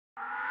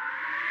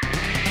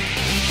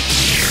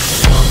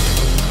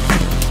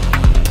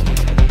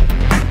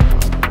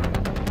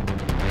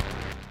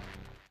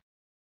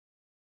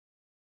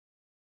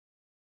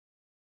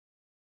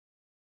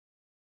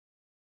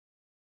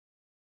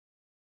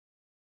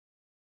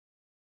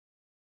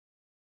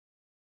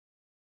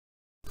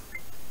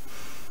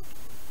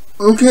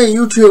Okay,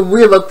 YouTube,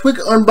 we have a quick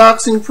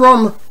unboxing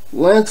from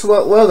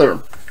Lancelot Leather.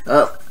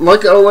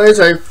 Like always,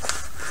 I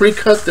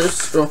pre-cut this,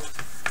 so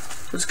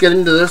let's get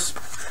into this.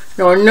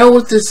 Now, I know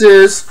what this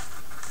is,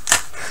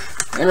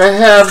 and I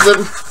have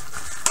the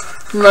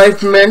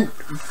knife meant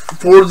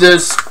for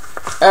this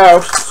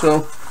out,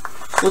 so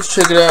let's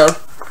check it out.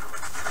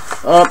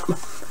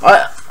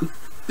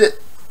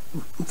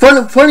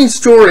 Funny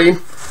story,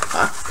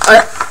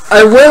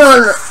 I went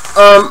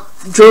on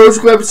Joe's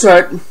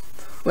website,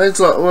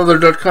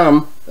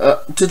 LancelotLeather.com,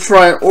 to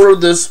try and order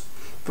this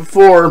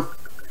before,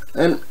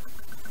 and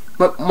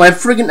my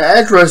friggin'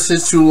 address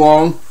is too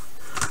long,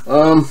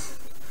 and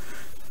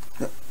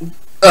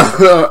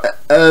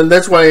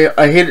that's why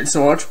I hate it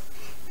so much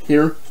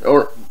here,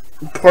 or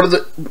part of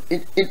the,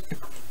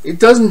 it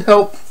doesn't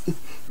help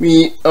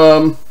me,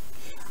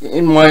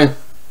 in my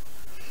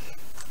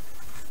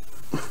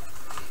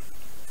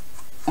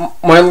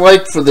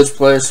like for this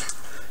place.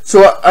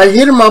 So I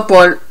hit him up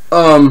on,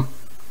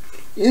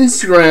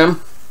 Instagram,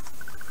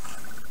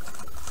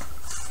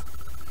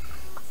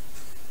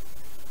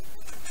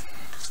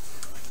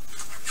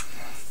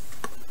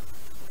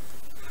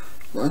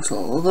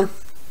 Lancelot Leather.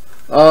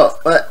 A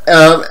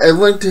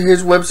link to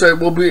his website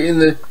will be in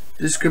the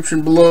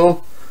description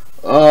below.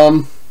 Where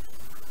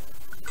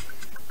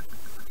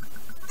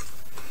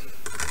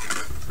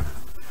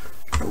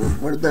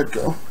did that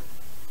go?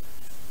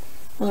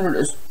 Oh, there it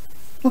is.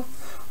 I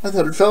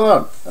thought it fell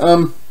out.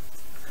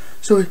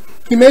 So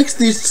he makes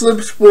these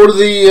slips for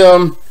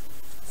the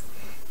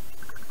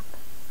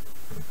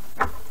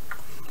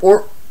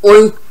or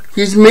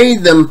he's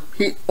made them.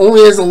 He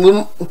only has a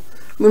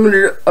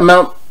limited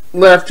amount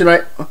left, and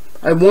I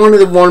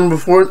wanted one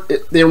before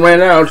they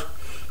ran out.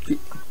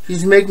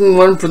 He's making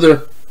one for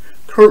the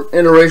current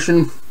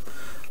iteration.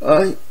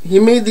 He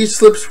made these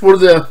slips for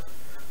the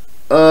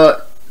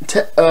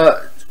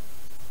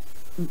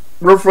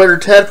Rough Rider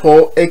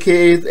Tadpole,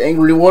 aka the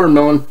Angry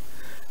Watermelon,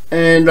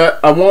 and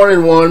I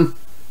wanted one,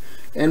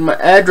 and my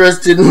address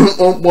didn't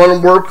want to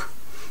work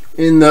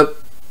in the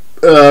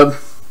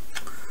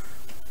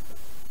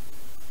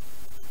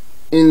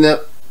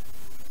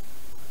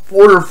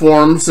order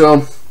form,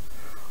 so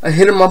I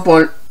hit him up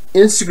on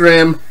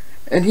Instagram,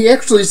 and he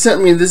actually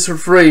sent me this for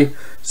free.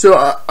 So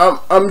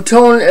I'm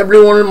telling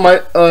everyone in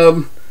my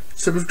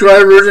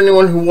subscribers,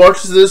 anyone who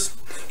watches this,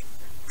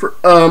 for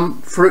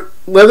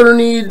leather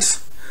needs,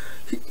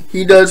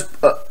 he does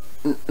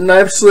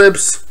knife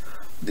slips,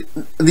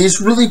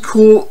 these really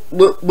cool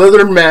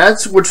leather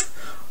mats, which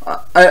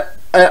I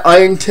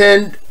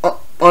intend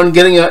on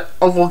getting an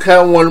Uncle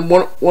Cow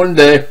one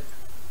day.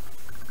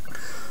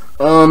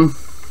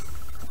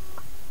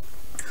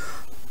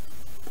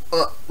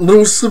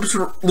 Little slips,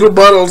 little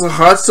bottles of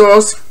hot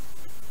sauce,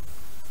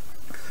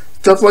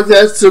 stuff like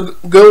that. So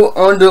go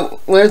on to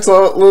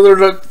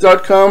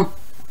LancelotLeather.com.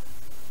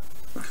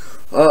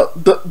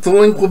 The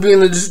link will be in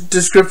the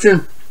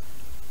description.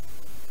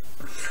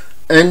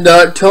 And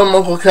tell him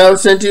Uncle Cow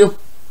sent you.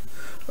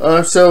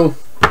 So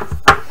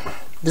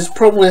this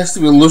probably has to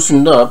be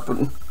loosened up.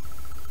 But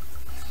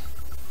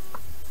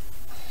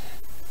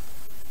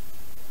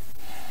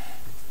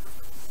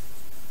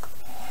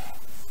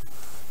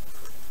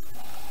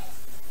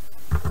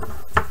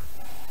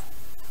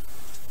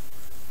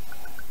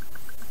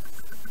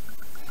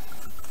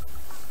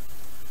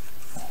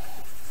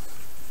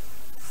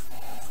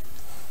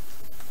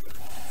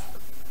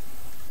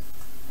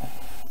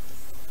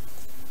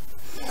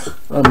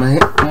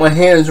my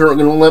hands aren't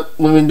going to let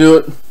me do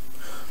it,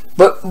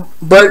 but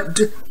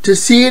to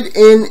see it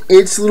in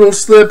its little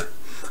slip,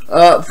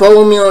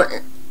 follow me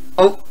on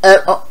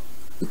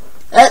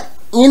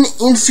in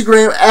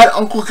Instagram at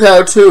Uncle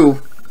Cow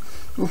 2.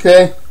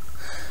 Okay,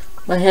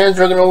 my hands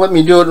are going to let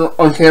me do it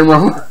on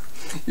camera.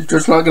 It's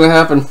just not going to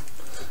happen.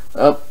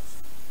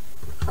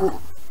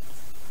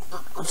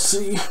 Let's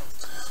see.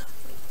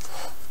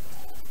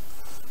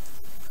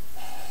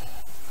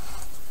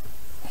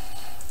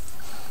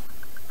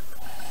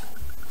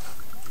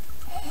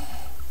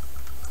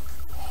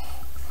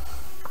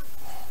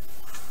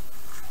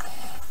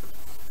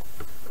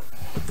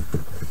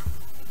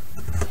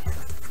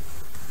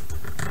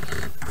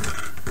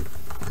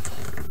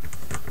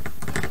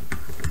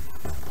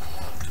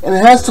 And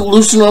it has to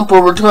loosen up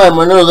over time,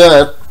 I know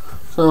that.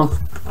 So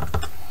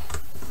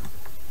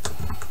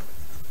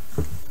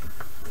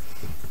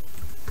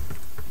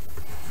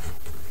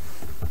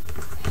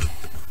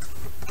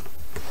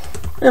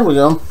there we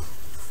go.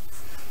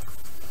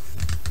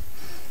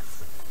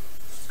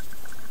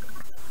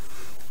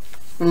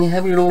 And you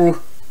have your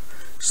little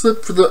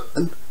slip for your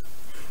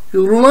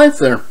little knife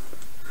there.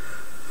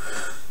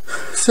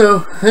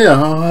 So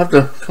yeah, I'll have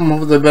to come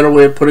up with a better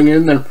way of putting it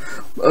in there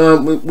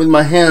with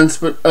my hands,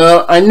 but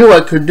I knew I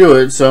could do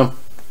it, so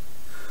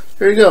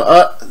there you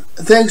go.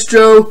 Thanks,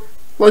 Joe.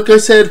 Like I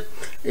said,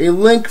 a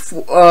link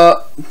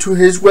to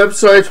his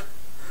website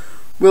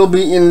will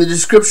be in the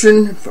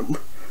description.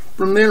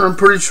 From there, I'm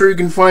pretty sure you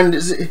can find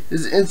his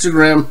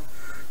Instagram.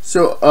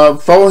 So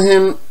follow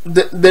him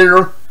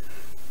there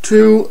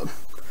too.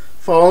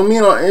 Follow me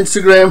on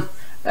Instagram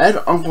at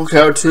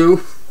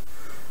unclecow2.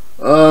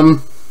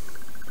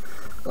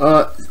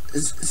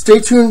 Stay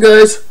tuned,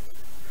 guys.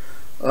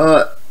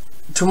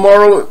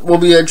 Tomorrow will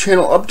be a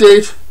channel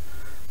update.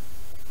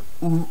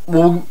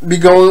 We'll be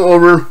going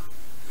over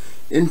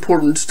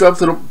important stuff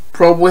that'll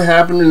probably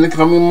happen in the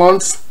coming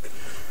months.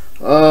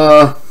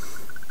 A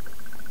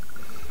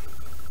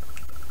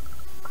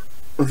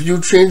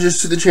few changes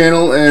to the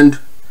channel and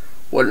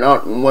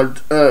whatnot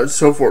and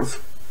so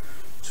forth.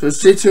 So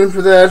stay tuned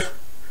for that.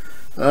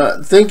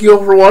 Thank you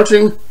all for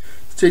watching.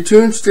 Stay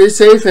tuned, stay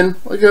safe, and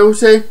like I always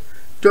say,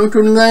 don't do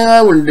anything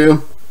I wouldn't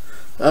do.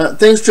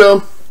 Thanks,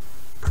 Joe.